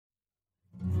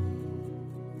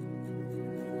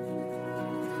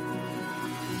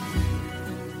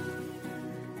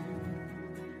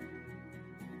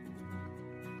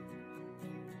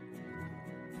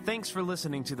Thanks for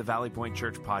listening to the Valley Point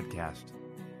Church podcast.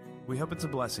 We hope it's a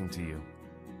blessing to you.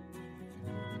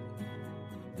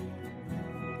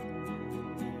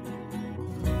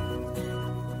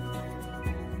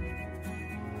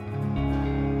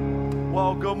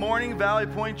 Well, good morning, Valley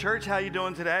Point Church. How you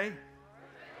doing today?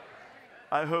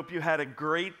 I hope you had a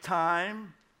great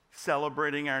time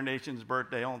celebrating our nation's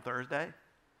birthday on Thursday.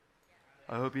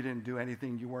 I hope you didn't do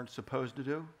anything you weren't supposed to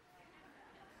do,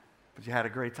 but you had a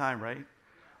great time, right?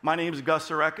 My name is Gus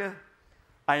Sareka.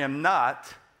 I am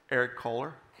not Eric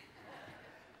Kohler.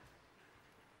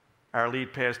 Our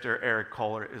lead pastor, Eric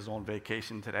Kohler, is on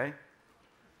vacation today,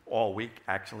 all week,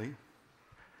 actually.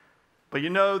 But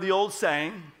you know the old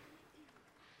saying,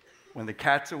 when the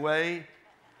cat's away,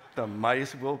 the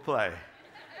mice will play.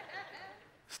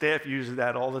 Staff uses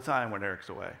that all the time when Eric's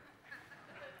away.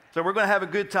 So we're going to have a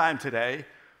good time today.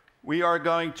 We are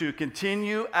going to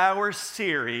continue our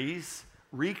series,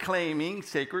 Reclaiming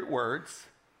Sacred Words.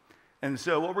 And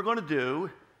so what we're going to do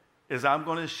is I'm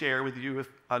going to share with you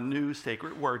a new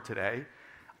sacred word today.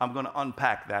 I'm going to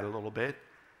unpack that a little bit.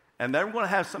 And then we're going to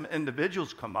have some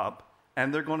individuals come up,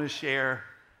 and they're going to share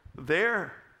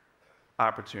their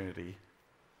opportunity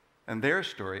and their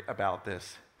story about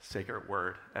this sacred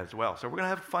word as well. So we're going to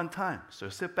have a fun time. So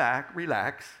sit back,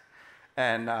 relax,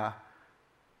 and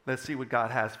let's see what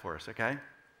God has for us, okay?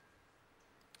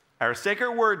 Our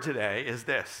sacred word today is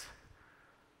this: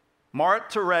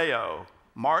 martyreo.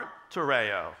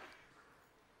 Martyreo.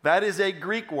 That is a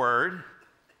Greek word.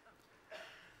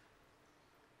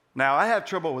 Now, I have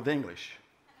trouble with English.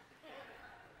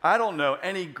 I don't know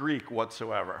any Greek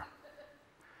whatsoever.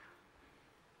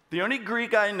 The only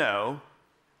Greek I know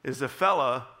is a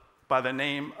fella by the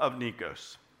name of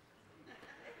Nikos.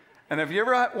 And if you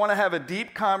ever want to have a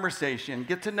deep conversation,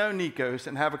 get to know Nikos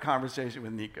and have a conversation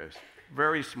with Nikos.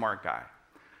 Very smart guy.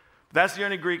 That's the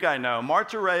only Greek I know.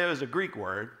 Martyreo is a Greek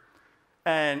word,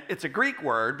 and it's a Greek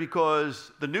word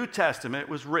because the New Testament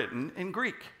was written in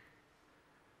Greek.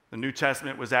 The New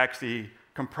Testament was actually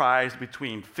comprised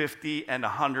between 50 and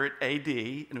 100 AD,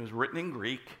 and it was written in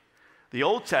Greek. The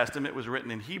Old Testament was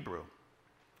written in Hebrew,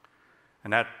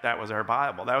 and that was our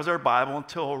Bible. That was our Bible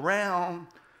until around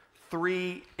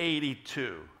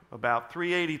 382. About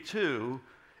 382,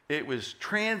 it was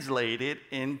translated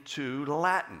into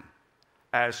Latin.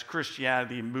 As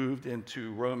Christianity moved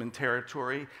into Roman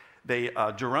territory,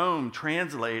 Jerome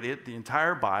translated the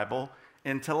entire Bible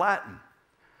into Latin.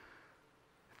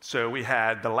 So we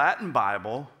had the Latin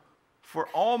Bible for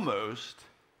almost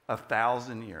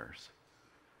 1,000 years.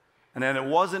 And then it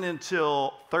wasn't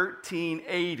until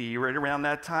 1380, right around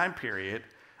that time period,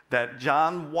 that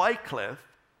John Wycliffe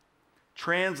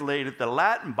translated the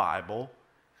Latin Bible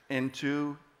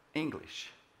into English.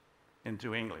 And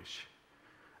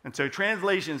so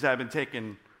translations have been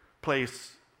taking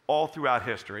place all throughout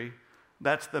history.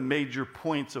 That's the major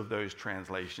points of those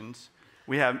translations.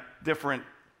 We have different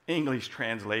English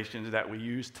translations that we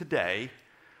use today.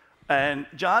 And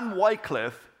John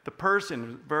Wycliffe, the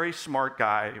person, very smart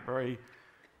guy, very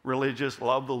religious,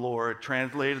 loved the Lord,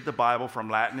 translated the Bible from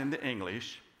Latin into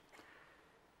English.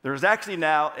 There's actually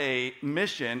now a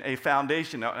mission, a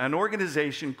foundation, an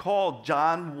organization called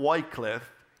John Wycliffe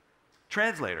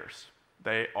Translators.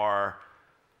 They are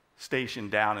stationed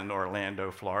down in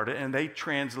Orlando, Florida, and they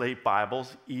translate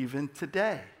Bibles even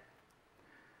today.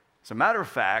 As a matter of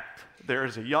fact,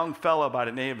 there's a young fellow by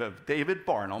the name of David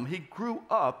Barnum. He grew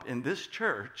up in this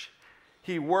church.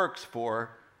 He works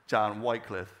for John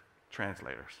Wycliffe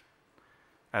Translators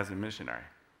as a missionary.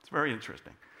 It's very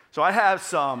interesting. So I have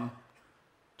some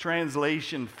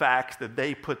translation facts that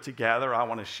they put together I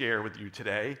want to share with you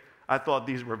today. I thought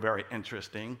these were very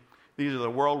interesting. These are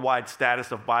the worldwide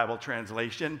status of Bible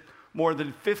translation. More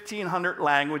than 1,500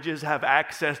 languages have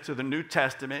access to the New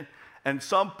Testament and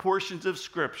some portions of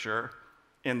Scripture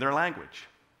in their language.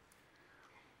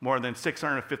 More than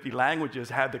 650 languages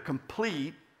have the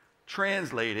complete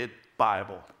translated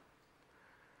Bible.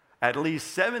 At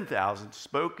least 7,000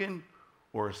 spoken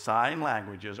or sign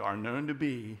languages are known to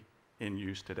be in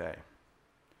use today.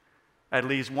 At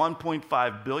least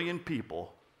 1.5 billion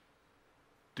people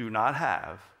do not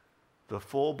have the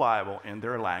full Bible in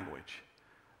their language.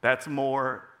 That's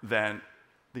more than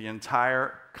the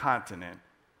entire continent,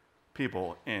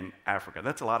 people in Africa.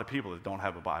 That's a lot of people that don't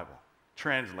have a Bible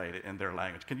translated in their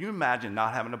language. Can you imagine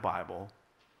not having a Bible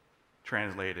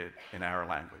translated in our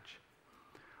language?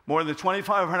 More than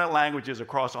 2,500 languages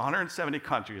across 170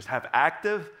 countries have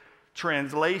active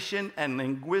translation and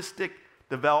linguistic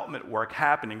development work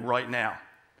happening right now.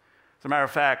 As a matter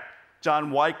of fact,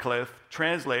 John Wycliffe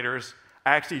Translators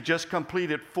actually just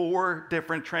completed 4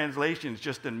 different translations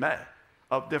just in May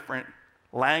of different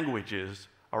languages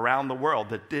around the world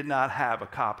that did not have a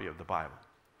copy of the Bible.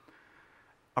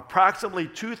 Approximately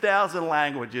 2,000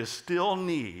 languages still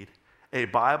need a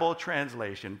Bible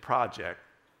translation project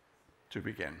to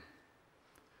begin.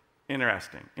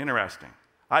 Interesting.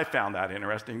 I found that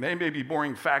interesting. They may be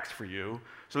boring facts for you.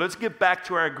 So let's get back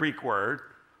to our Greek word,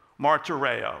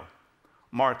 martyreo.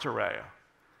 Martyreo.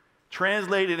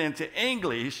 Translated into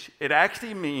English, it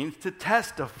actually means to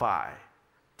testify.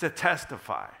 To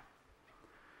testify.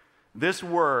 This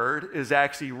word is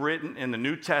actually written in the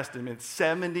New Testament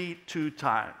 72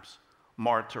 times.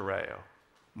 Martyreo.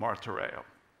 Martyreo.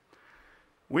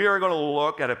 We are going to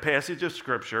look at a passage of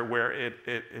Scripture where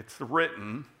it's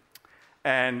written,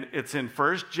 and it's in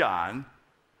 1 John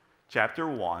chapter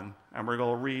 1, and we're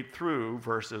going to read through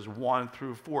verses 1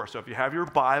 through 4. So if you have your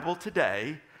Bible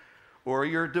today or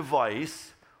your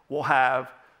device, we'll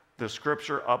have the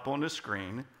Scripture up on the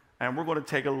screen, and we're going to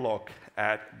take a look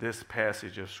at this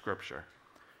passage of Scripture.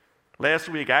 Last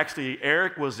week, actually,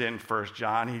 Eric was in 1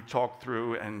 John. He talked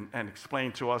through and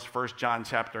explained to us 1 John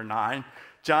chapter 9.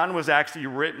 John was actually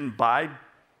written by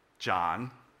John,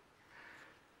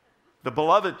 the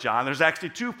beloved John. There's actually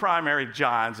two primary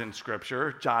Johns in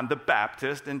Scripture, John the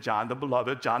Baptist and John the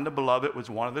Beloved. John the Beloved was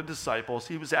one of the disciples.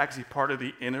 He was actually part of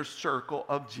the inner circle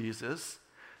of Jesus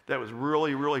that was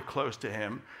really, really close to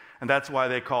him, and that's why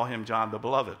they call him John the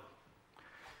Beloved.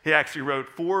 He actually wrote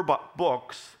 4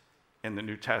 books in the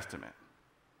New Testament.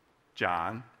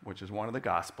 John, which is one of the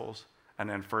Gospels, and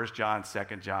then 1 John,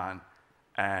 2 John,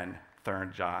 and 3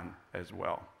 John as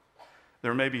well.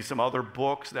 There may be some other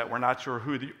books that we're not sure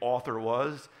who the author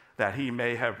was that he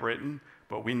may have written,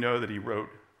 but we know that he wrote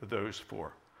those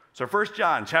 4. So 1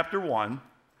 John chapter 1,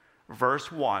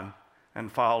 verse 1,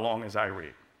 and follow along as I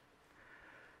read.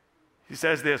 He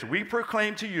says this, "We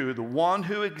proclaim to you the one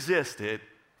who existed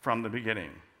from the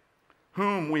beginning,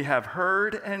 whom we have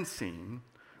heard and seen.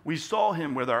 We saw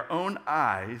him with our own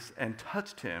eyes and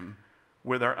touched him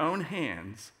with our own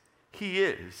hands. He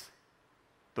is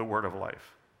the word of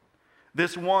life.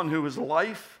 This one who is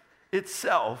life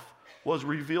itself was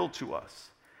revealed to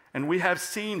us, and we have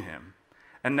seen him.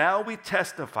 And now we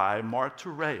testify,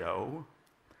 martyreo,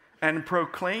 and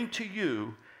proclaim to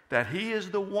you that he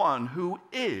is the one who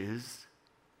is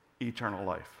eternal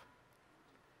life.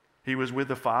 He was with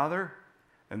the Father,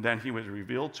 and then he was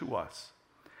revealed to us.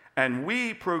 And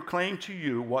we proclaim to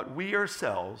you what we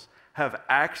ourselves have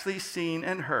actually seen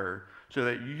and heard, so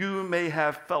that you may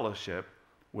have fellowship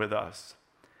with us.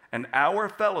 And our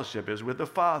fellowship is with the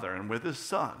Father and with his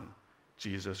Son,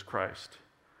 Jesus Christ.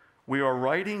 We are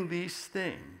writing these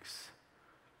things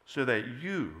so that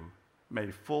you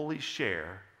may fully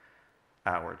share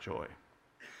our joy."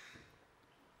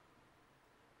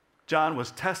 John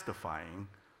was testifying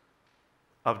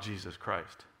of Jesus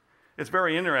Christ. It's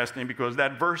very interesting because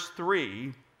that verse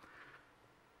 3,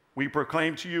 we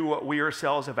proclaim to you what we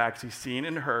ourselves have actually seen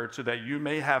and heard so that you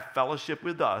may have fellowship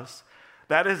with us.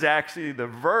 That is actually the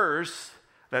verse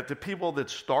that the people that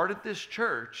started this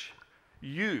church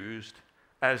used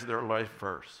as their life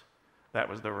verse. That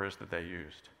was the verse that they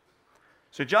used.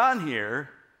 So John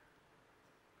here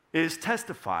is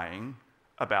testifying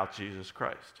about Jesus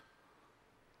Christ.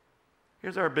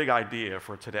 Here's our big idea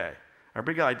for today. Our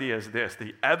big idea is this: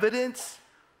 the evidence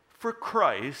for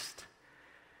Christ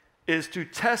is to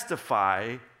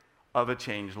testify of a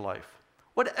changed life.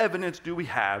 What evidence do we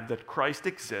have that Christ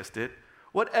existed?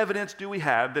 What evidence do we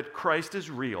have that Christ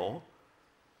is real?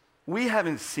 We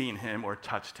haven't seen him or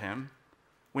touched him.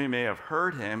 We may have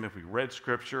heard him if we read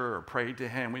Scripture or prayed to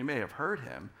him. We may have heard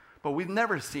him, but we've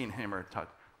never seen him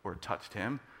or touched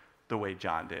him the way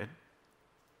John did.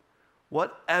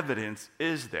 What evidence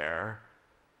is there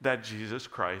that Jesus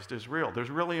Christ is real? There's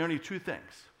really only 2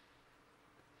 things.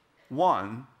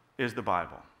 One is the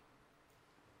Bible.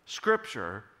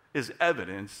 Scripture is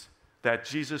evidence that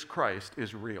Jesus Christ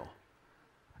is real.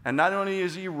 And not only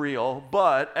is he real,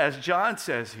 but as John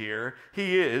says here,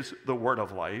 he is the word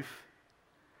of life.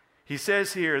 He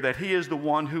says here that he is the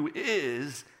one who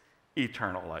is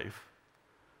eternal life.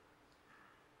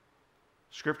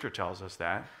 Scripture tells us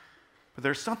that. But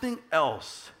there's something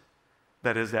else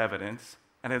that is evidence,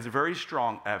 and it's very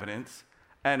strong evidence,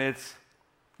 and it's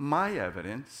my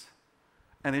evidence,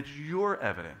 and it's your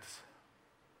evidence.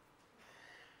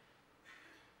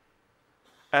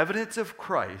 Evidence of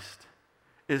Christ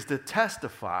is to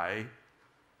testify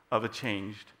of a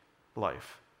changed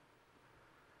life.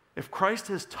 If Christ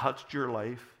has touched your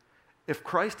life, if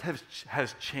Christ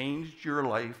has changed your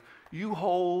life, you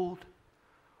hold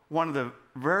one of the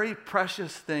very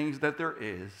precious things that there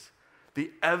is,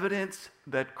 the evidence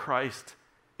that Christ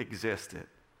existed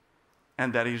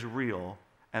and that he's real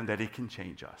and that he can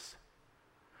change us.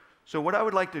 So what I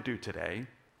would like to do today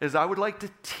is I would like to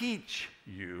teach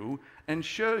you and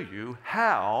show you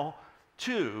how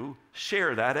to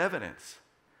share that evidence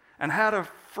and how to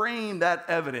frame that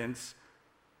evidence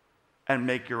and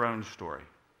make your own story.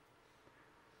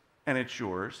 And it's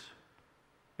yours.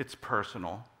 It's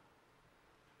personal.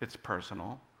 It's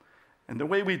personal. And the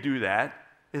way we do that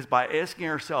is by asking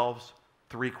ourselves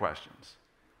 3 questions.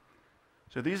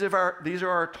 So these are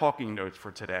our talking notes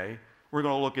for today. We're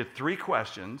going to look at 3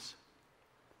 questions,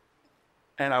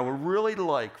 and I would really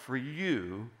like for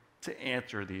you to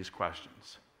answer these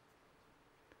questions.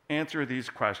 Answer these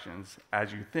questions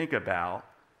as you think about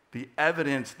the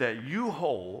evidence that you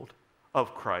hold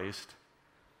of Christ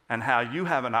and how you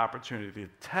have an opportunity to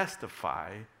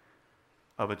testify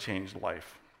of a changed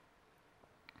life.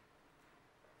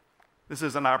 This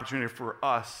is an opportunity for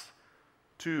us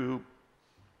to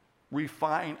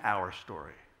refine our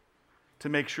story, to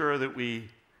make sure that we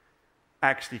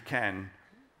actually can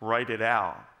write it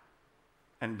out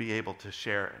and be able to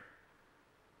share it.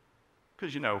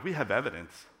 Because, we have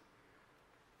evidence.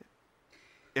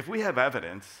 If we have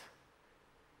evidence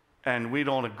and we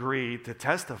don't agree to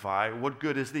testify, what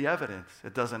good is the evidence?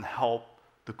 It doesn't help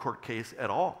the court case at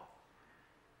all.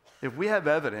 If we have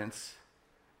evidence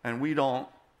and we don't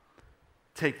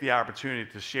take the opportunity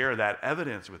to share that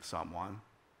evidence with someone,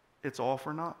 it's all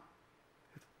for naught.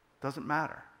 It doesn't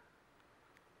matter.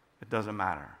 It doesn't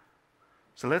matter.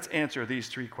 So let's answer these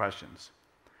 3 questions.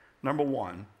 Number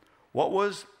 1, what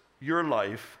was your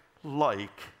life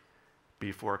like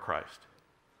before Christ?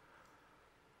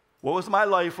 What was my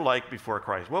life like before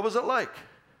Christ? What was it like?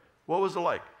 What was it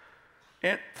like?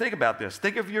 And think about this.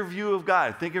 Think of your view of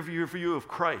God. Think of your view of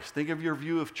Christ. Think of your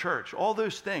view of church. All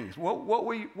those things. What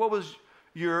was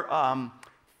your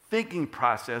thinking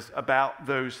process about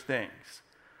those things?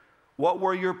 What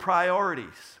were your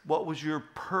priorities? What was your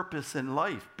purpose in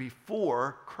life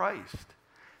before Christ?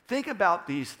 Think about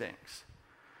these things.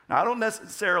 Now, I don't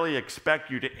necessarily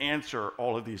expect you to answer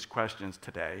all of these questions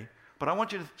today, but I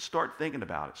want you to start thinking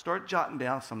about it. Start jotting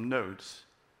down some notes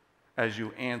as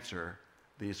you answer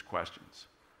these questions.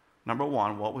 Number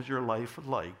 1, what was your life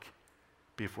like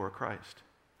before Christ?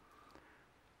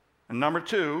 And number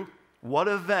 2, what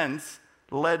events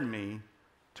led me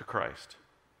to Christ?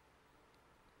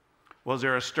 Was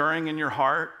there a stirring in your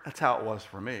heart? That's how it was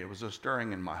for me. It was a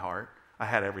stirring in my heart. I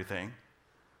had everything,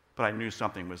 but I knew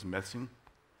something was missing.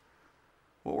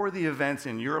 What were the events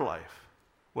in your life?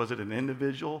 Was it an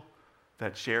individual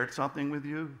that shared something with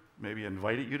you, maybe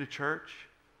invited you to church?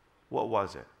 What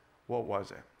was it? What was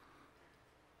it?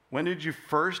 When did you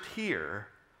first hear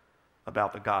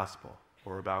about the gospel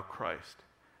or about Christ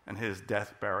and his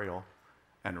death, burial,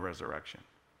 and resurrection?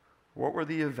 What were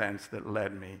the events that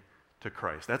led me to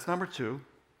Christ? That's number 2.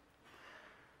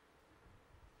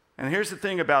 And here's the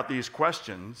thing about these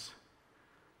questions.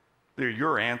 They're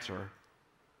your answer.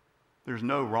 There's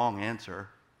no wrong answer.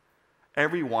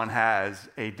 Everyone has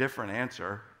a different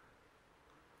answer.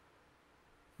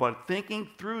 But thinking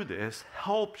through this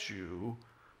helps you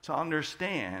to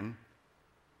understand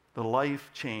the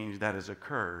life change that has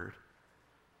occurred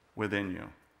within you.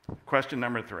 Question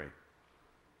number 3.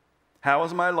 How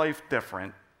is my life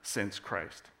different since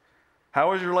Christ?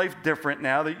 How is your life different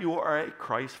now that you are a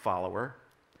Christ follower?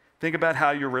 Think about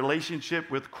how your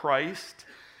relationship with Christ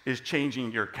is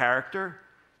changing your character,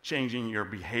 changing your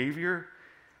behavior,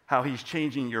 how he's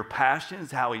changing your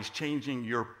passions, how he's changing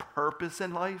your purpose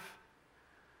in life.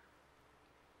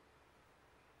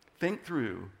 Think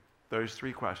through those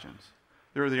 3 questions.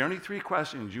 They're the only 3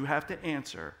 questions you have to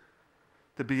answer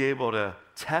to be able to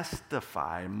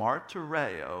testify,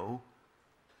 martyreo,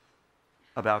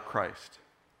 about Christ,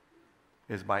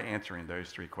 is by answering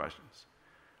those 3 questions.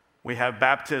 We have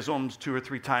baptisms 2 or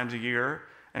 3 times a year,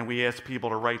 and we ask people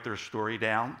to write their story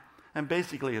down. And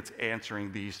basically, it's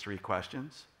answering these 3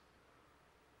 questions.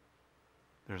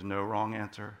 There's no wrong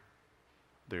answer.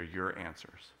 They're your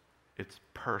answers. It's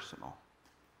personal.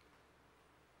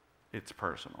 It's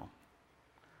personal.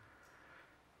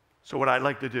 So what I'd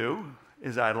like to do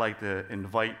is I'd like to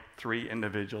invite 3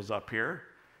 individuals up here.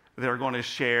 They're going to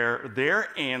share their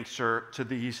answer to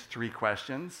these 3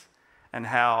 questions and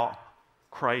how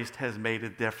Christ has made a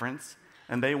difference.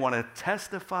 And they want to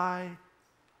testify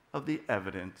of the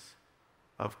evidence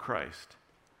of Christ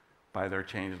by their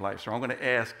changed life. So I'm going to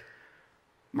ask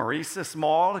Marisa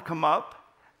Small to come up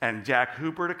and Jack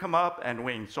Hooper to come up and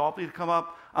Wayne Salty to come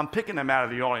up. I'm picking them out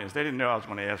of the audience. They didn't know I was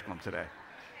going to ask them today.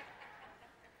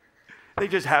 They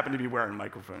just happen to be wearing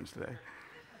microphones today.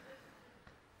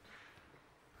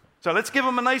 So let's give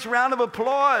them a nice round of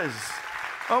applause.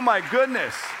 Oh my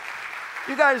goodness.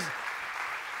 You guys,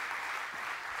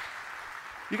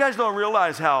 You guys don't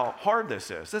realize how hard this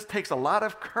is. This takes a lot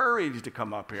of courage to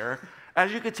come up here.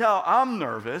 As you can tell, I'm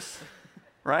nervous,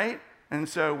 right? And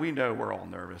so we know we're all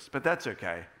nervous, but that's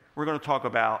okay. We're going to talk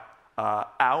about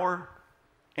our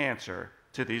answer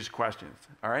to these questions,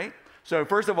 all right? So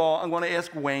first of all, I'm going to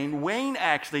ask Wayne. Wayne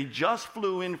actually just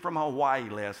flew in from Hawaii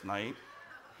last night.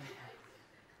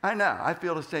 I know, I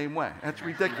feel the same way. That's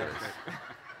ridiculous.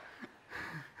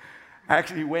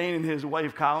 Actually, Wayne and his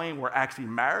wife, Colleen, were actually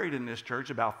married in this church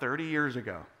about 30 years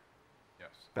ago. Yes.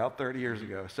 About 30 years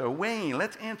ago. So Wayne,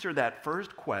 let's answer that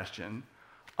first question.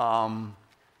 What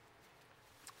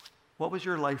was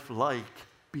your life like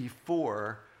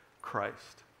before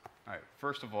Christ? All right,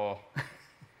 first of all,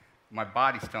 my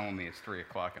body's telling me it's 3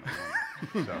 o'clock in the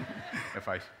morning. So if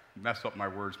I mess up my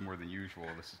words more than usual,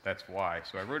 that's why.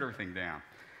 So I wrote everything down.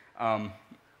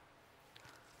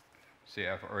 See,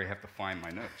 I already have to find my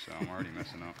notes, so I'm already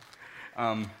messing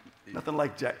up. Nothing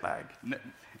like jet lag.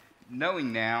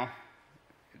 Knowing now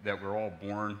that we're all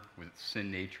born with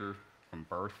sin nature from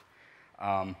birth,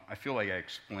 I feel like it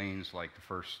explains like the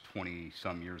first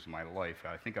 20-some years of my life.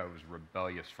 I think I was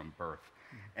rebellious from birth.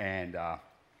 And I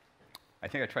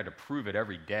think I tried to prove it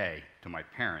every day to my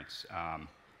parents.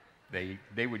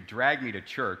 They would drag me to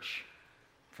church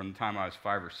from the time I was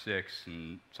 5 or 6,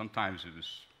 and sometimes it was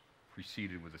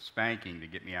preceded with a spanking to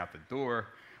get me out the door.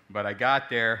 But I got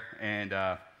there, and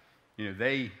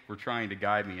they were trying to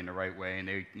guide me in the right way, and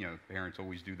parents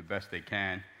always do the best they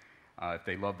can if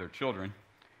they love their children.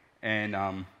 And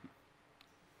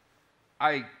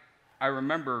I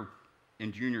remember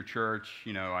in junior church,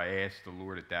 I asked the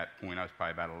Lord at that point, I was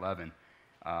probably about 11,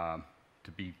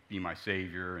 to be my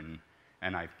Savior,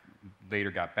 and I later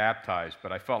got baptized,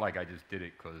 but I felt like I just did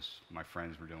it because my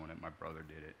friends were doing it, my brother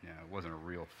did it. It wasn't a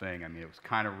real thing. I mean, it was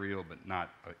kind of real, but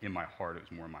not in my heart. It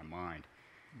was more in my mind.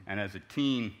 And as a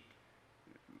teen,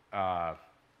 I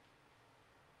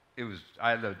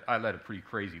led a pretty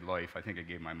crazy life. I think I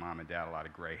gave my mom and dad a lot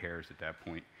of gray hairs at that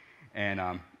point. And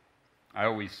I've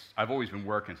always been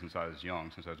working since I was young,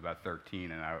 since I was about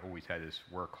 13, and I always had this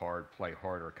work hard, play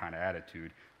harder kind of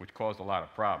attitude, which caused a lot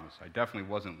of problems. I definitely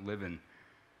wasn't living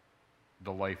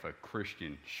the life a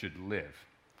Christian should live.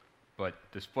 But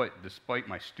despite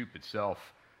my stupid self,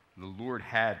 the Lord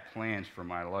had plans for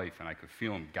my life, and I could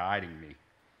feel Him guiding me.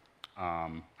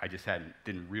 I just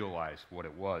didn't realize what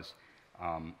it was.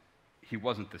 He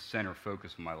wasn't the center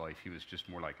focus of my life. He was just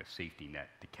more like a safety net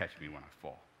to catch me when I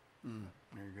fall.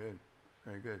 Very good.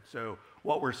 Very good. So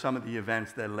what were some of the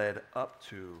events that led up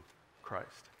to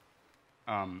Christ?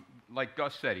 Like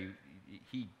Gus said,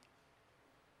 he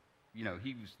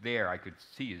was there. I could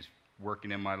see His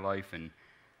working in my life, and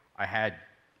I had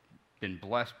been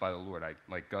blessed by the Lord.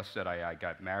 Like Gus said, I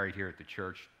got married here at the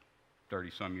church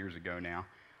 30-some years ago now.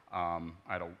 I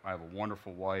have a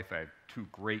wonderful wife. I have 2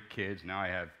 great kids. Now I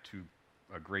have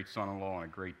a great son-in-law and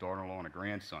a great daughter-in-law and a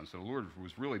grandson. So the Lord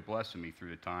was really blessing me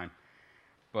through the time.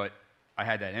 But I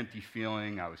had that empty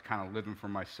feeling. I was kind of living for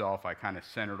myself. I kind of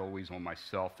centered always on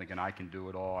myself, thinking I can do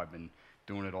it all. I've been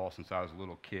doing it all since I was a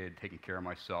little kid, taking care of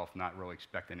myself, not really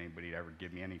expecting anybody to ever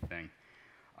give me anything.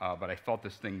 But I felt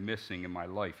this thing missing in my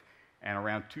life. And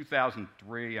around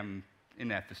 2003, I'm in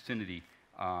that vicinity,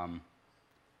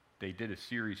 they did a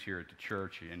series here at the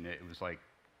church, and it was like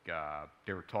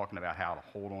they were talking about how to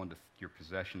hold on to your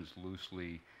possessions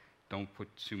loosely, don't put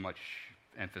too much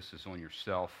emphasis on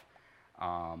yourself.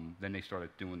 Then they started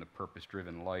doing the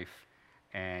purpose-driven life,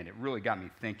 and it really got me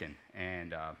thinking.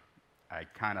 And I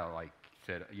kind of like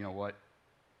said, you know what?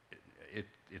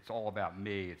 It's all about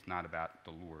me. It's not about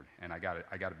the Lord, and I got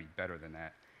to be better than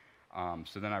that.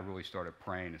 So then I really started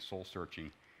praying and soul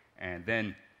searching, and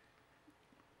then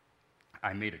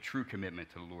I made a true commitment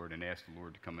to the Lord and asked the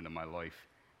Lord to come into my life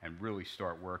and really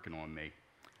start working on me.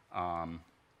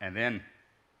 And then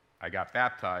I got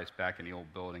baptized back in the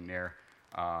old building there.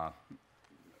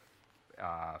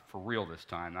 For real this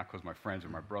time, not because my friends or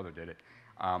my brother did it.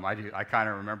 I kind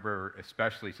of remember,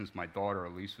 especially since my daughter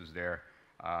Elise was there.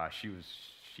 She was,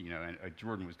 and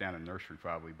Jordan was down in nursery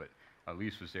probably, but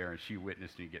Elise was there, and she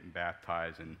witnessed me getting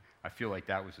baptized, and I feel like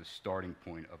that was the starting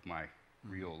point of my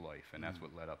real life, and that's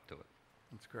what led up to it.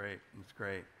 That's great. That's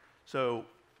great. So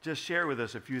just share with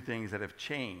us a few things that have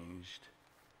changed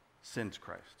since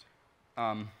Christ.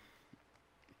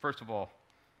 First of all,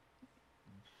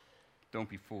 don't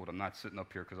be fooled. I'm not sitting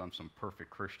up here because I'm some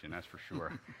perfect Christian, that's for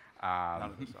sure. None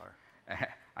of us are.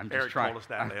 Eric told us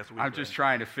that last week. I'm just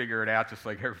trying to figure it out just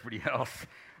like everybody else.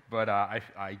 But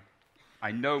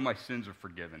I know my sins are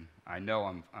forgiven. I know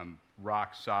I'm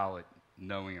rock solid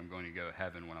knowing I'm going to go to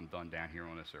heaven when I'm done down here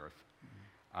on this earth.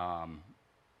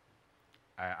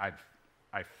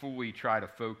 I fully try to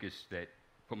focus that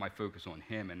put my focus on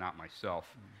him and not myself.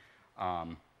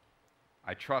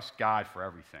 I trust God for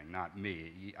everything, not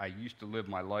me. I used to live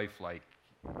my life like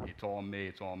it's all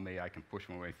me, I can push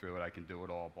my way through it, I can do it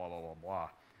all, blah, blah, blah, blah.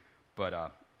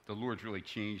 But the Lord's really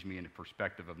changed me in the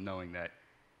perspective of knowing that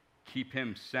keep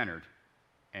him centered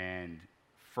and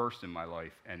first in my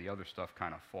life, and the other stuff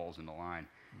kind of falls into line.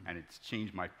 And it's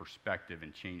changed my perspective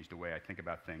and changed the way I think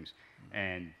about things.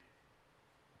 And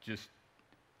just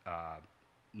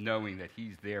knowing that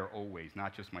he's there always,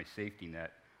 not just my safety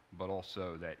net, but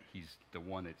also that he's the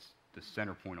one that's the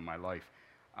center point of my life.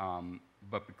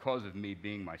 But because of me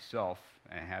being myself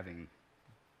and having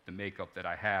the makeup that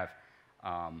I have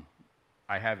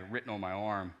it written on my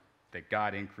arm that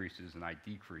God increases and I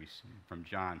decrease from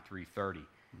John 3:30.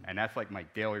 And that's like my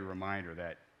daily reminder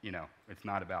that, it's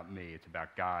not about me, it's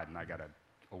about God, and I got to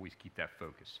always keep that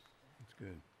focus. That's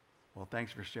good. Well,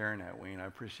 thanks for sharing that, Wayne. I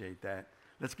appreciate that.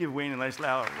 Let's give Wayne a nice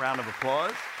loud round of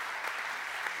applause.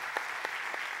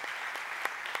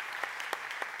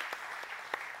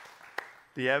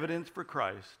 The evidence for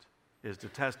Christ is to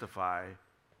testify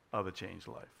of a changed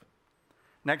life.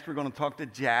 Next, we're going to talk to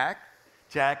Jack.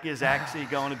 Jack is actually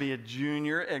going to be a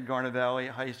junior at Garnet Valley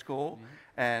High School,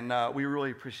 and we really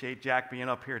appreciate Jack being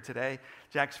up here today.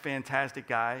 Jack's a fantastic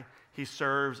guy. He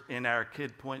serves in our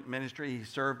Kid Point ministry. He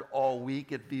served all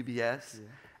week at VBS,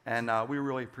 and we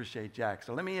really appreciate Jack.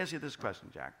 So let me ask you this question,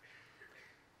 Jack.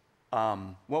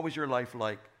 What was your life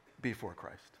like before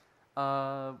Christ?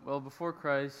 Well, before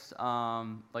Christ, I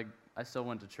still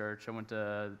went to church. I went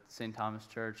to St. Thomas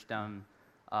Church down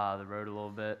the road a little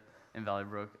bit in Valley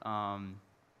Brook.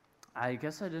 I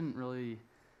guess I didn't really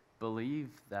believe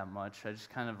that much. I just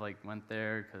kind of went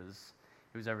there because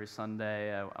it was every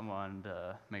Sunday. I wanted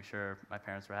to make sure my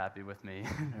parents were happy with me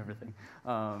and everything.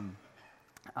 I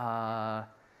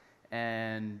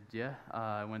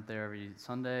went there every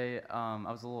Sunday.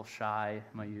 I was a little shy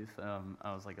in my youth.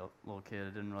 I was like a little kid.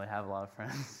 I didn't really have a lot of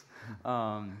friends.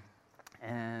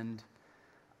 And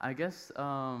I guess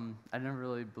I never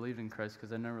really believed in Christ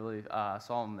because I never really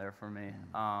saw him there for me.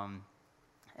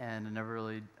 And I never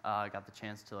really got the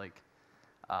chance to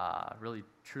really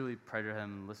truly pray to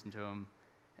him and listen to him.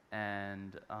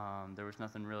 And there was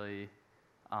nothing really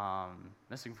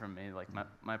missing from me.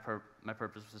 My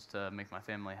purpose was to make my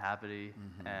family happy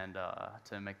and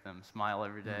to make them smile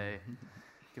every day,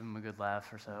 give them a good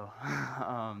laugh or so.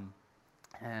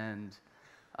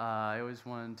 I always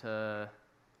wanted to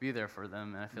be there for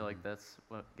them, and I feel like that's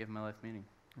what gave my life meaning.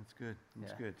 That's good.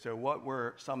 That's good. So what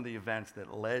were some of the events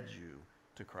that led you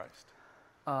to Christ?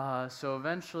 So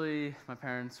eventually, my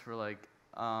parents were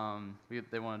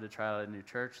they wanted to try out a new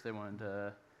church. They wanted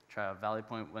to try out Valley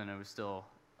Point when it was still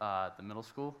at the middle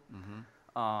school.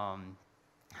 And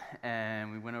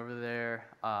we went over there.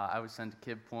 I was sent to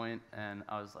Kid Point, and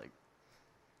I was like,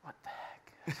 what the heck?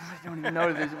 I don't even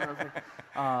know these. I was like,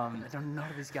 I don't know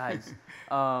these guys.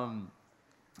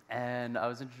 And I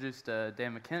was introduced to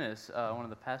Dan McInnes, one of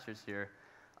the pastors here.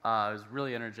 He was a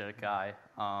really energetic guy.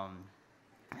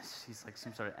 He's like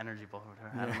some sort of energy ball or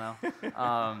whatever.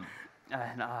 I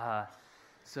don't know.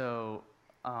 So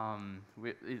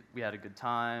we had a good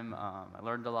time. I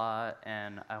learned a lot,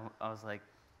 and I was like,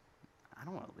 I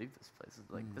don't want to leave this place.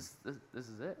 This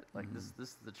is it. This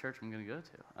is the church I'm going to go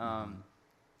to.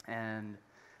 And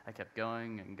I kept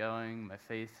going and going. My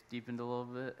faith deepened a little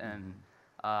bit, and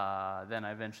then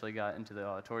I eventually got into the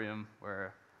auditorium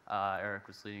where Eric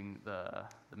was leading the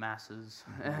masses,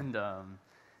 and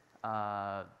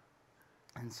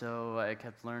so I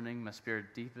kept learning. My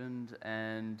spirit deepened,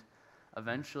 and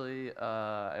eventually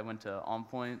I went to On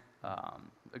Point.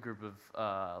 A group of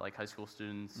high school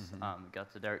students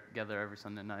got together every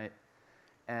Sunday night,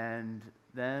 and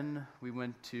then we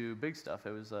went to Big Stuff.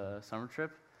 It was a summer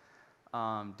trip.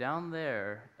 Down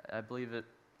there, I believe it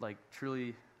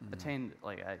truly attained.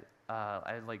 I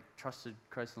trusted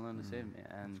Christ alone to save me,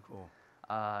 and That's cool.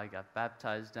 I got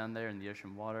baptized down there in the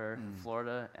ocean water in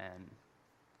Florida, and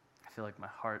I feel like my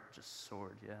heart just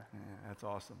soared. Yeah, that's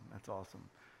awesome. That's awesome.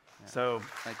 Yeah. So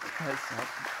Thank you guys.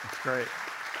 that's great.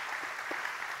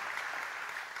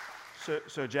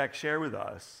 So Jack, share with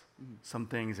us some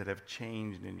things that have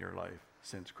changed in your life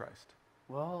since Christ.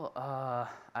 Well, I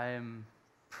am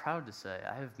proud to say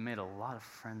I have made a lot of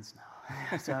friends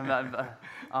now. So I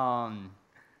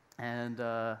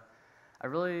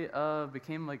really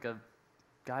became a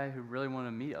guy who really wanted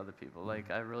to meet other people.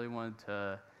 I really wanted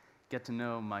to get to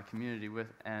know my community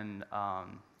and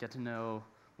get to know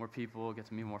more people, get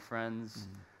to meet more friends.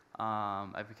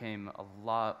 I became a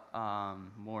lot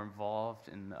more involved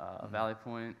in Valley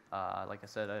Point. Like I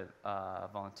said, I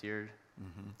volunteered.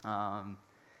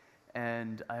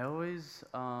 And I always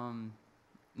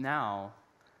now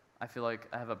I feel like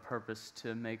I have a purpose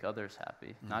to make others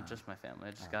happy, not just my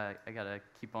family. I gotta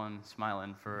keep on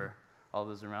smiling for all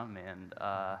those around me, and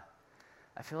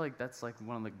I feel like that's like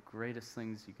one of the greatest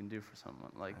things you can do for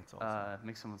someone, like That's awesome.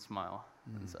 make someone smile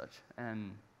and such.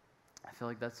 And I feel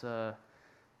like that's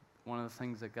one of the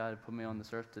things that God put me on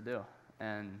this earth to do,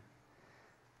 and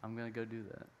I'm gonna go do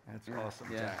that. That's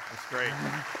awesome, Yeah. Jack. That's great.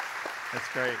 That's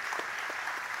great.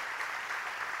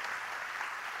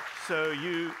 So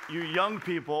you young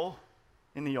people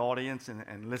in the audience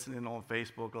and listening on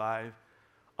Facebook Live,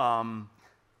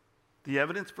 the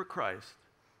evidence for Christ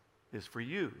is for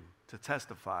you to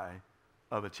testify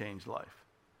of a changed life.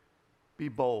 Be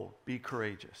bold, be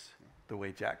courageous, the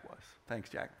way Jack was. Thanks,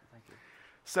 Jack. Thank you.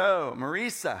 So,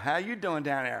 Marisa, how you doing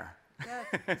down there?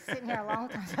 Good. Sitting here a long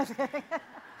time.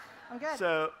 I'm good.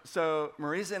 So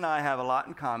Marisa and I have a lot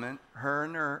in common. Her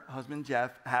and her husband,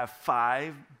 Jeff, have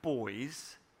 5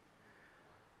 boys.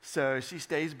 So she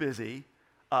stays busy.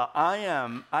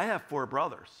 I have 4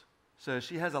 brothers. So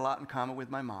she has a lot in common with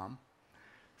my mom.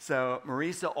 So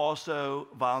Marisa also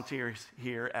volunteers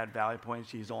here at Valley Point.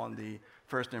 She's on the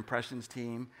First Impressions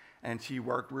team, and she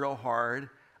worked real hard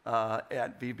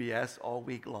at VBS all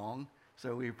week long.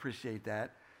 So we appreciate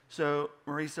that. So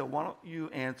Marisa, why don't you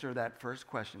answer that first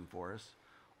question for us?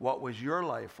 What was your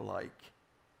life like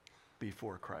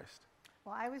before Christ?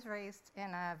 Well, I was raised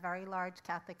in a very large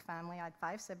Catholic family. I had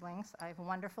 5 siblings. I have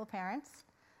wonderful parents.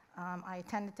 I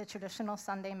attended the traditional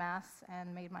Sunday Mass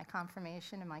and made my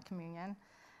confirmation and my communion.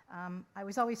 I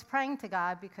was always praying to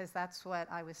God because that's what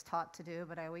I was taught to do,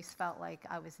 but I always felt like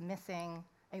I was missing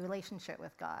a relationship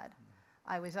with God.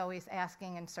 I was always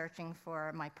asking and searching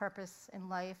for my purpose in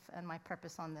life and my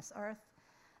purpose on this earth,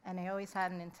 and I always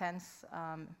had an intense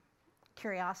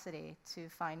curiosity to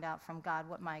find out from God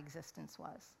what my existence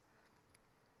was.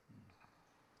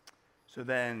 So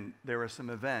then there were some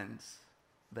events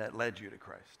that led you to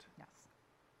Christ. Yes.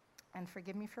 And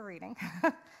forgive me for reading.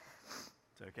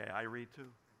 It's okay, I read too.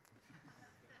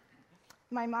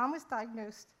 My mom was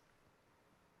diagnosed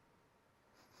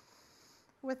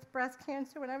with breast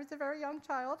cancer when I was a very young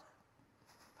child.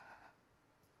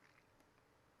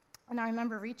 And I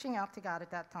remember reaching out to God at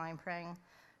that time, praying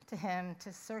to him,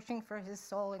 to searching for his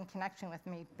soul in connection with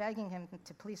me, begging him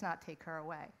to please not take her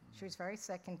away. She was very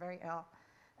sick and very ill.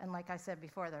 And like I said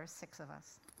before, there were 6 of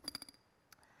us.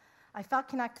 I felt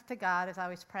connected to God as I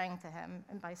was praying to him,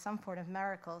 and by some sort of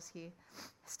miracles, he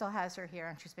still has her here,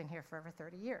 and she's been here for over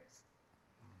 30 years.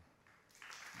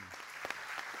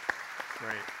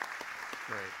 Great.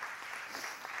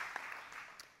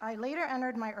 I later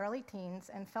entered my early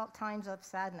teens and felt times of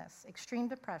sadness, extreme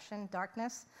depression,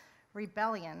 darkness,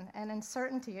 rebellion, and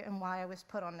uncertainty in why I was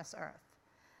put on this earth.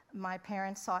 My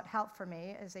parents sought help for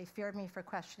me as they feared me for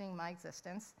questioning my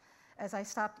existence, as I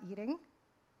stopped eating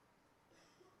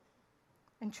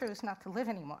and chose not to live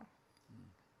anymore.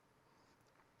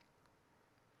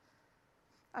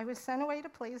 I was sent away to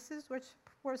places which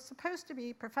were supposed to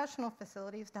be professional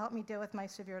facilities to help me deal with my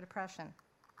severe depression.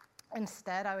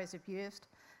 Instead, I was abused,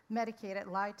 medicated,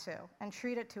 lied to, and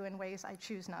treated to in ways I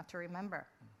choose not to remember.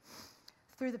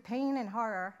 Through the pain and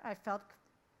horror, I felt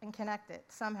and connected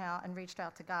somehow and reached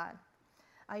out to God.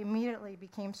 I immediately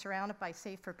became surrounded by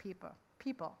safer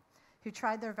people who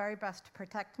tried their very best to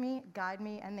protect me, guide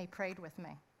me, and they prayed with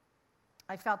me.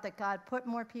 I felt that God put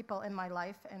more people in my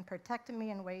life and protected me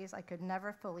in ways I could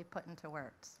never fully put into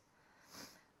words.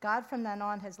 God from then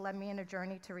on has led me in a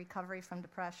journey to recovery from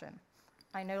depression.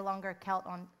 I no longer count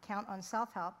on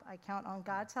self-help. I count on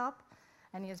God's help,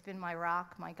 and he has been my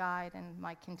rock, my guide, and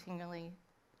my continually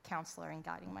counselor in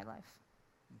guiding my life.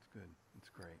 That's good. That's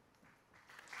great.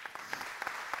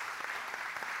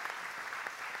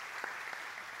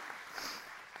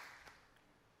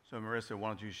 So Marisa, why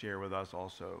don't you share with us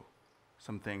also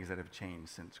some things that have changed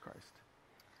since Christ?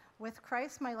 With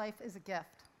Christ, my life is a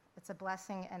gift. It's a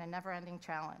blessing and a never-ending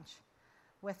challenge.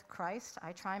 With Christ,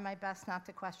 I try my best not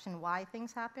to question why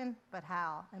things happen, but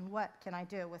how and what can I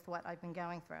do with what I've been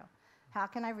going through? How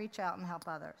can I reach out and help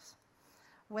others?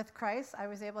 With Christ, I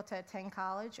was able to attend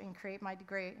college and create my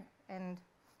degree and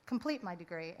complete my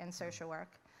degree in social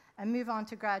work and move on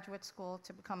to graduate school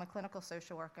to become a clinical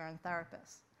social worker and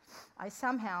therapist. I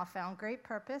somehow found great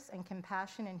purpose and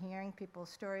compassion in hearing people's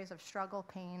stories of struggle,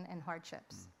 pain, and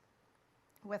hardships.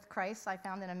 With Christ, I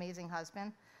found an amazing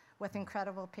husband with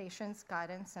incredible patience,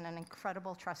 guidance, and an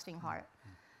incredible trusting heart,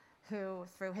 who,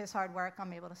 through his hard work,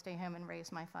 I'm able to stay home and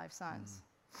raise my 5 sons.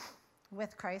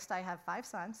 With Christ, I have 5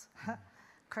 sons.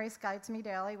 Christ guides me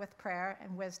daily with prayer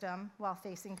and wisdom while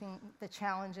facing the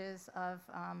challenges of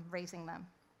raising them,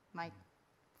 my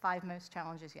 5 most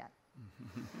challenges yet.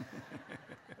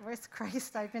 with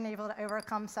Christ, I've been able to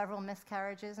overcome several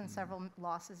miscarriages and several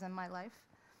losses in my life.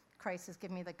 Christ has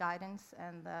given me the guidance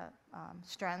and the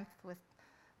strength with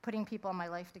putting people in my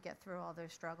life to get through all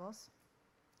those struggles.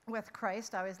 With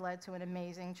Christ, I was led to an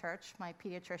amazing church. My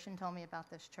pediatrician told me about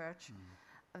this church.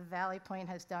 Valley Point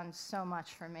has done so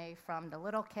much for me, from the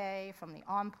Little K, from the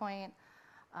On Point,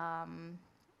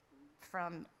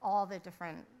 from all the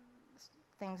different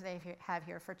things they have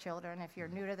here for children. If you're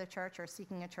new to the church or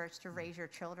seeking a church to raise your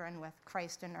children with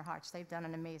Christ in their hearts, they've done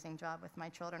an amazing job with my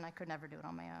children. I could never do it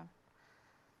on my own.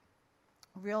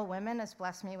 Real Women has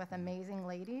blessed me with amazing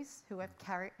ladies who have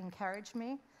encouraged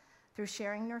me through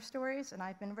sharing their stories, and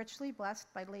I've been richly blessed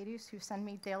by ladies who send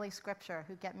me daily scripture,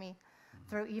 who get me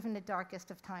through even the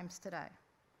darkest of times today.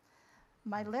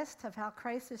 My list of how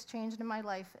Christ has changed in my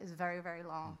life is very, very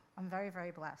long. I'm very,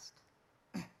 very blessed.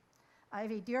 I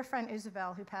have a dear friend,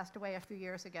 Isabel, who passed away a few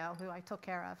years ago, who I took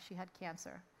care of. She had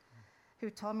cancer, who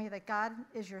told me that God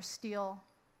is your steel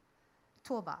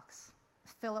toolbox.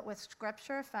 Fill it with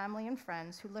scripture, family, and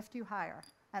friends who lift you higher,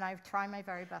 and I've tried my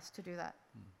very best to do that.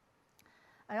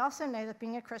 I also know that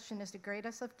being a Christian is the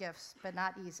greatest of gifts, but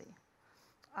not easy.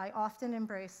 I often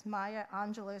embrace Maya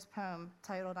Angelou's poem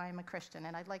titled I Am a Christian,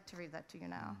 and I'd like to read that to you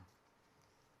now.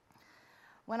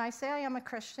 When I say I am a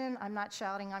Christian, I'm not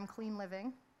shouting I'm clean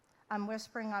living. I'm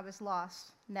whispering I was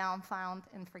lost, now I'm found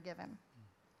and forgiven.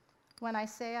 When I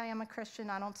say I am a Christian,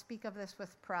 I don't speak of this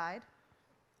with pride.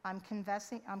 I'm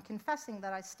confessing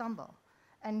that I stumble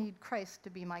and need Christ to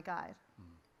be my guide.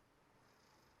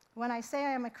 When I say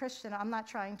I am a Christian, I'm not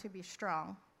trying to be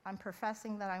strong. I'm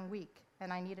professing that I'm weak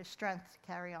and I need a strength to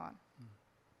carry on.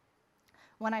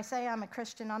 When I say I'm a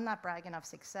Christian, I'm not bragging of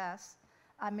success.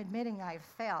 I'm admitting I've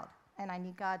failed and I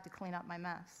need God to clean up my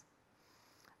mess.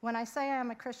 When I say I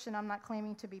am a Christian, I'm not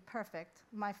claiming to be perfect.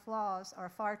 My flaws are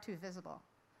far too visible,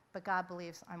 but God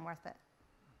believes I'm worth it.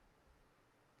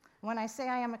 When I say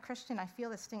I am a Christian, I feel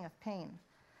the sting of pain.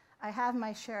 I have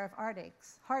my share of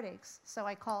heartaches, so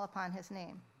I call upon his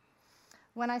name.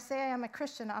 When I say I am a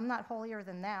Christian, I'm not holier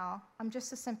than thou. I'm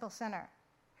just a simple sinner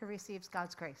who receives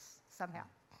God's grace somehow.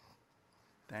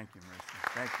 Thank you, Marissa.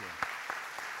 Thank you.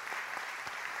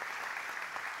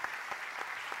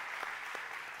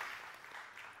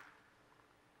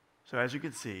 So as you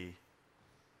can see,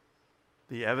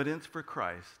 the evidence for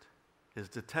Christ is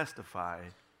to testify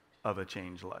of a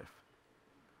changed life.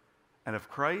 And if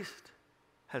Christ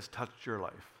has touched your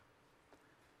life,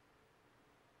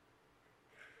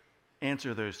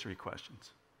 answer those three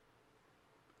questions.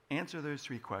 Answer those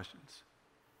three questions.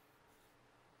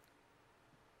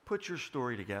 Put your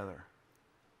story together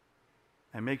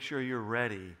and make sure you're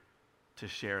ready to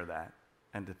share that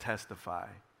and to testify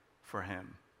for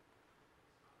him.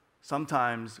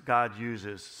 Sometimes God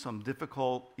uses some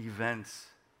difficult events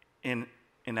in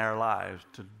our lives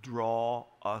to draw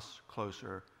us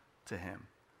closer to him.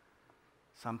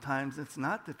 Sometimes it's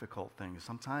not difficult things.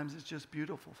 Sometimes it's just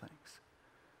beautiful things.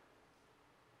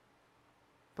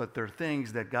 But they're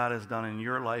things that God has done in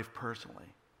your life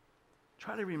personally.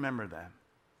 Try to remember them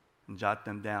and jot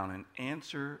them down and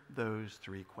answer those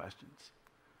three questions.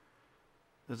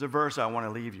 There's a verse I want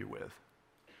to leave you with.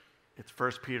 It's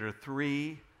 1 Peter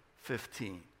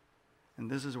 3:15. And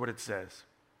this is what it says.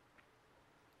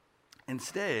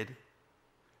 Instead,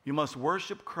 you must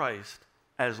worship Christ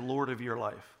as Lord of your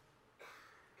life.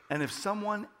 And if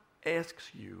someone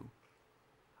asks you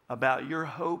about your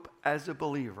hope as a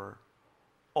believer,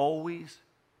 always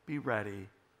be ready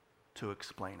to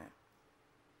explain it.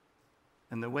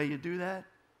 And the way you do that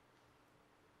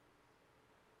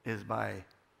is by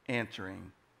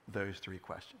answering those three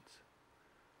questions.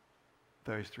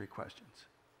 Those three questions.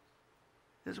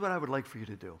 This is what I would like for you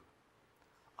to do.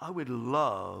 I would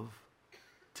love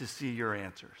to see your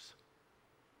answers.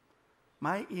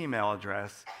 My email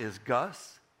address is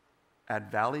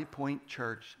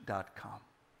gus@valleypointchurch.com.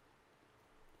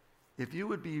 If you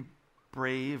would be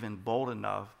brave and bold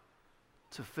enough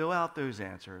to fill out those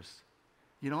answers,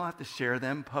 you don't have to share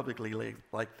them publicly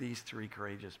like these three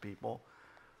courageous people,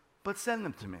 but send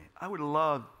them to me. I would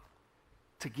love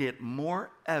to get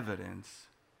more evidence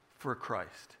for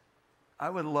Christ. I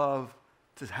would love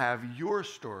to have your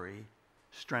story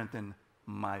strengthen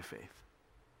my faith.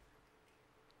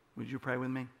 Would you pray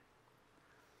with me?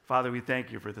 Father, we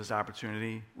thank you for this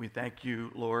opportunity. We thank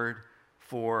you, Lord,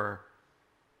 for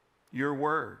your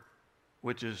word,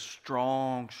 which is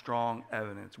strong, strong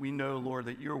evidence. We know, Lord,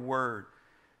 that your word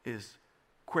is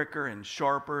quicker and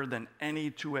sharper than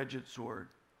any two-edged sword.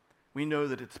 We know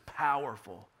that it's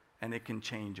powerful and it can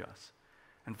change us.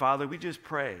 And Father, we just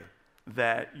pray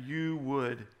that you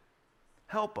would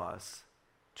help us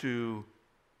to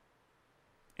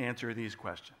answer these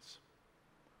questions.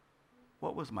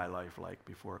 What was my life like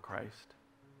before Christ?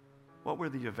 What were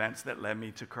the events that led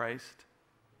me to Christ?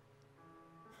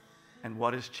 And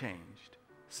what has changed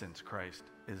since Christ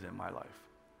is in my life?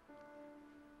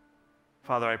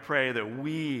 Father, I pray that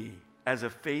we, as a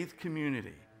faith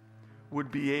community, would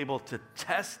be able to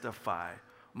testify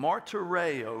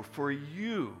martyreo for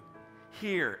you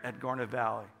here at Garnet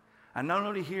Valley. And not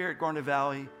only here at Garnet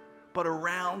Valley, but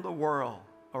around the world,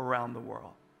 around the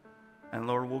world. And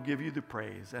Lord, we'll give you the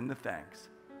praise and the thanks.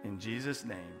 In Jesus'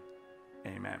 name,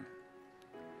 amen.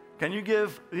 Can you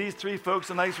give these three folks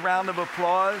a nice round of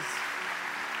applause?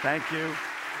 Thank you.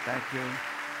 Thank you.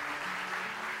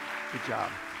 Good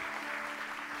job.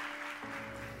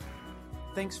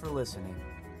 Thanks for listening.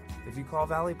 If you call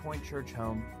Valley Point Church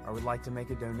home or would like to make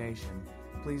a donation,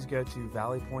 please go to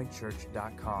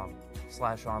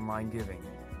valleypointchurch.com/online giving.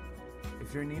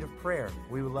 If you're in need of prayer,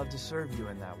 we would love to serve you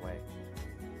in that way.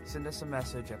 Send us a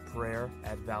message at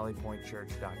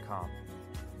prayer@valleypointchurch.com.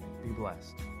 Be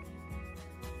blessed.